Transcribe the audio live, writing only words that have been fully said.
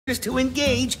to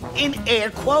engage in air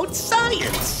quote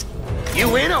science.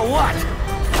 You in or what?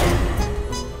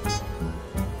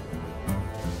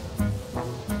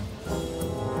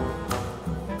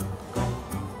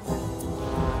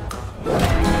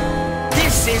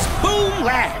 This is Boom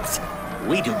Labs.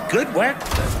 We do good work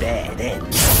for bad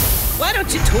ends. Why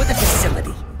don't you tour the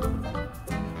facility?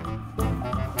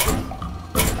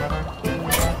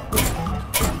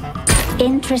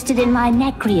 Interested in my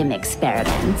Necrium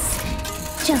experiments?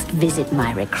 Just visit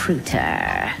my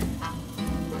recruiter.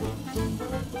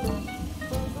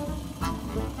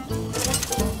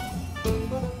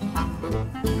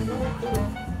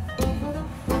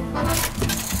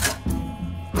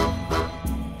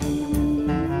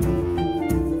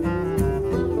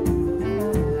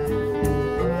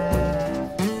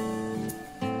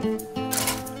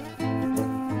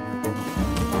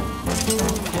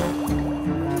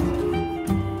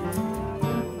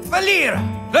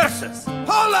 Versus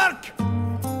Pollark!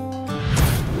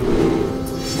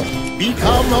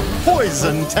 Become a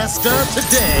poison tester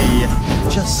today.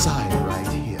 Just sign right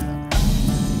here.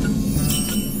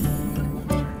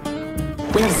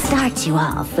 We'll start you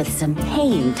off with some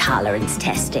pain tolerance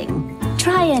testing.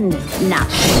 Try and knock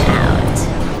it out.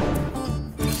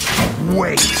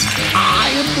 Wait, I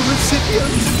am the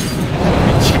recipient? Let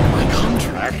me check my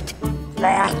contract.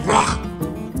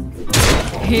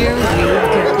 Here we go.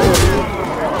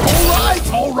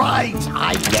 All right,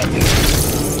 I get it.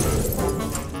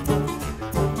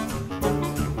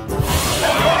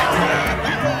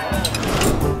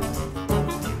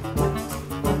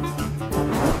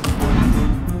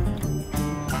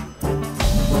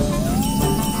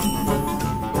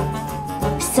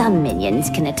 Some minions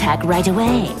can attack right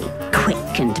away,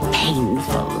 quick and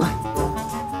painful.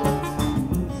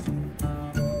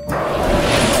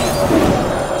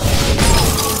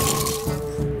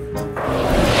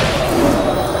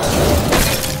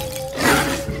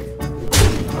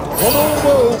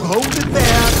 Hold it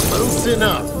there, close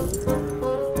enough.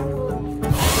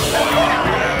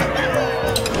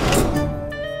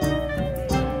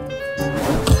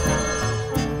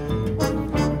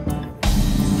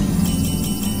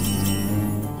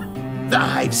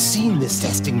 I've seen this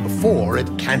testing before. It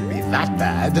can't be that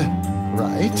bad,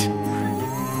 right?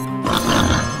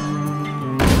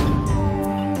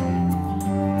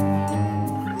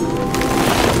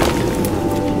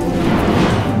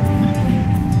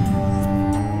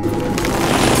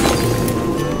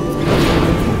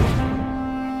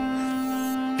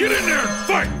 Get in there and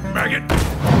fight, maggot!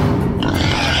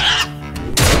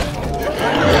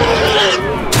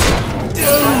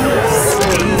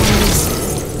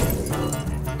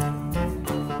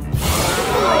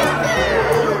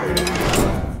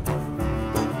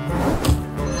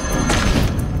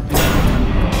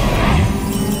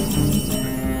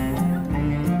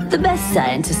 The best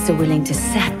scientists are willing to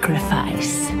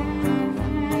sacrifice.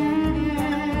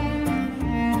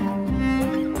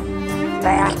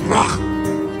 Ready to ride!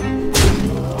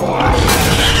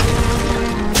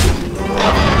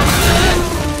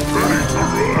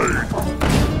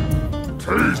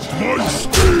 Taste my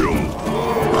steel!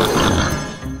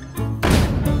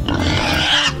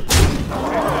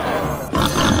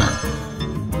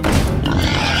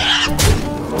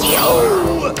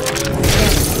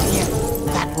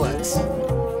 That works.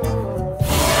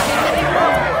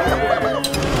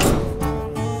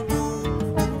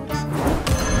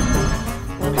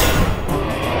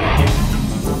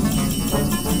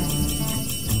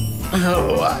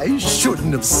 Oh, I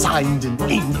shouldn't have signed in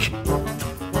ink.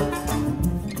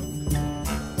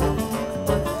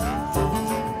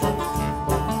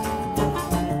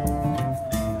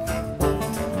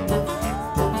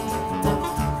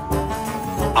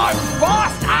 I'm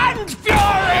fast and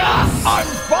furious! I'm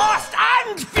fast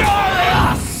and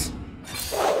furious!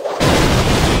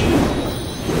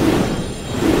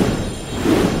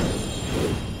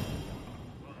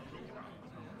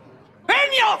 In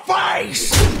your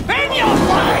face! In your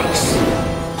face!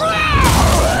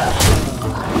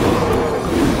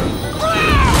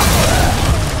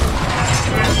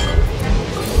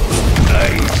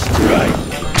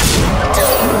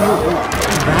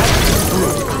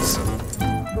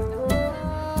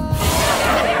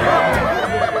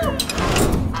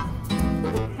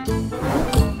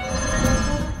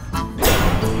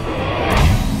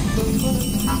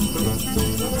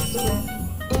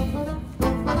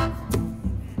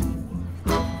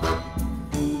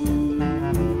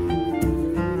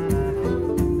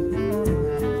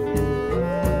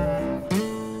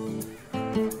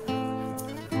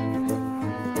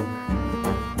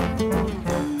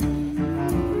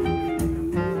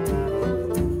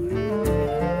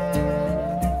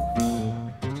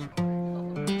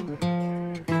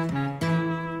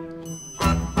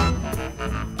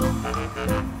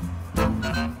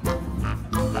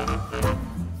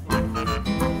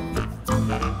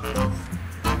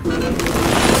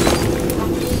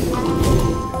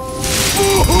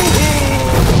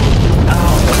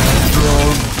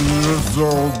 so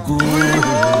good.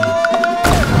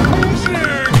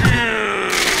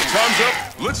 Time's up.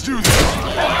 Let's do this.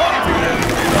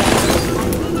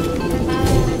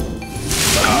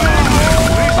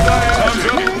 Time's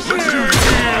up. Let's do this.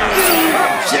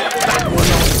 Check that one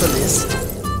off the list.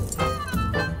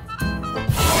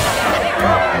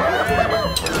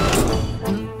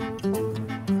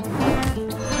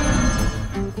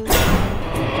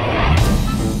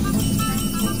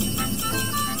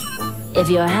 If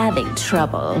you're having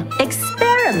trouble,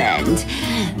 experiment.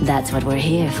 That's what we're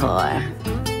here for.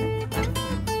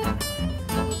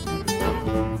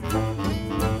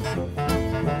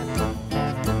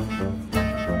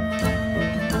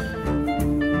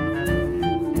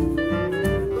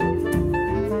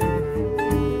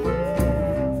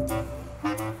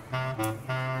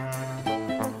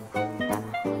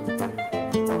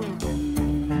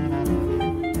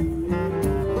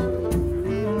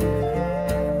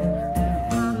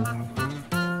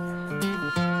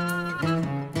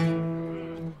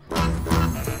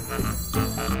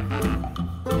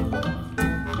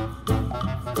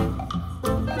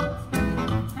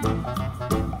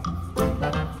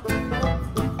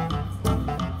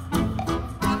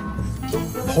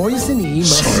 Poisonee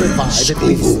must survive at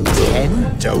least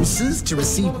 10 doses to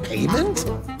receive payment?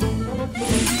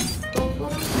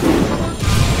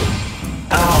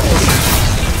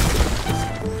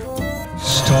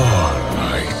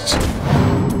 Starlight.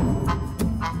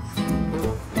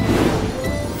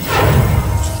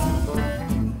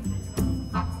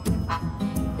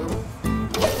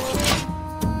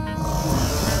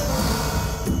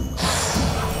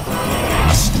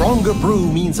 A stronger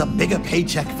brew means a bigger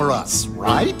paycheck for us,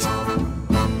 right?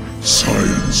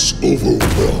 Science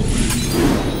overwhelming.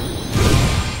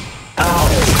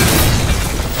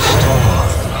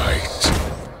 Starlight.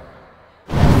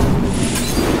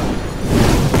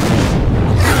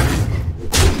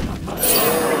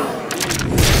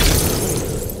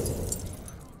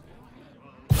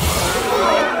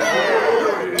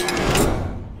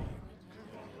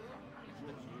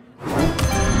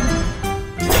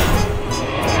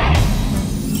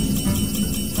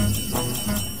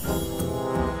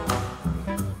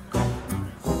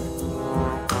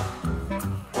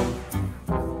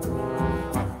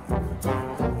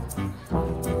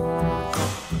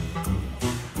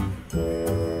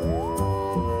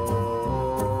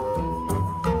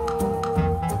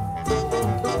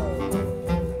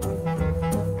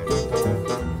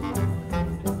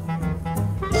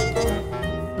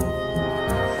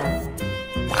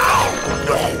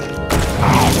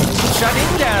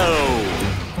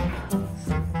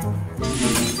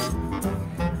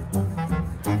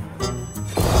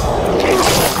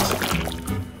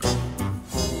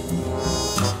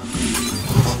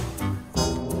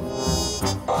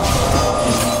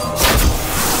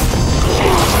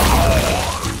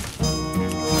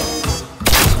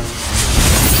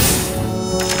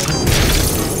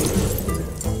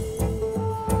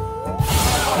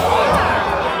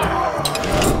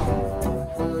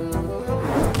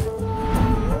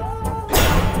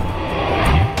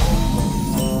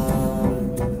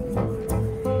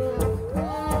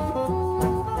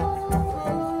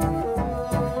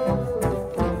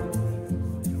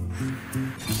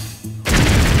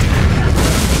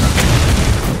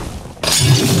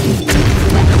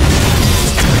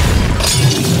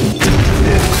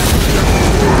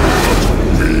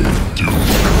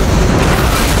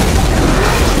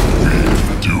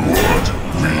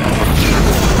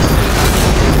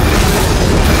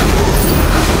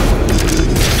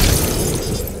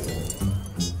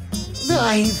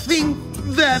 I think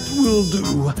that will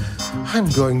do. I'm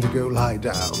going to go lie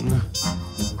down.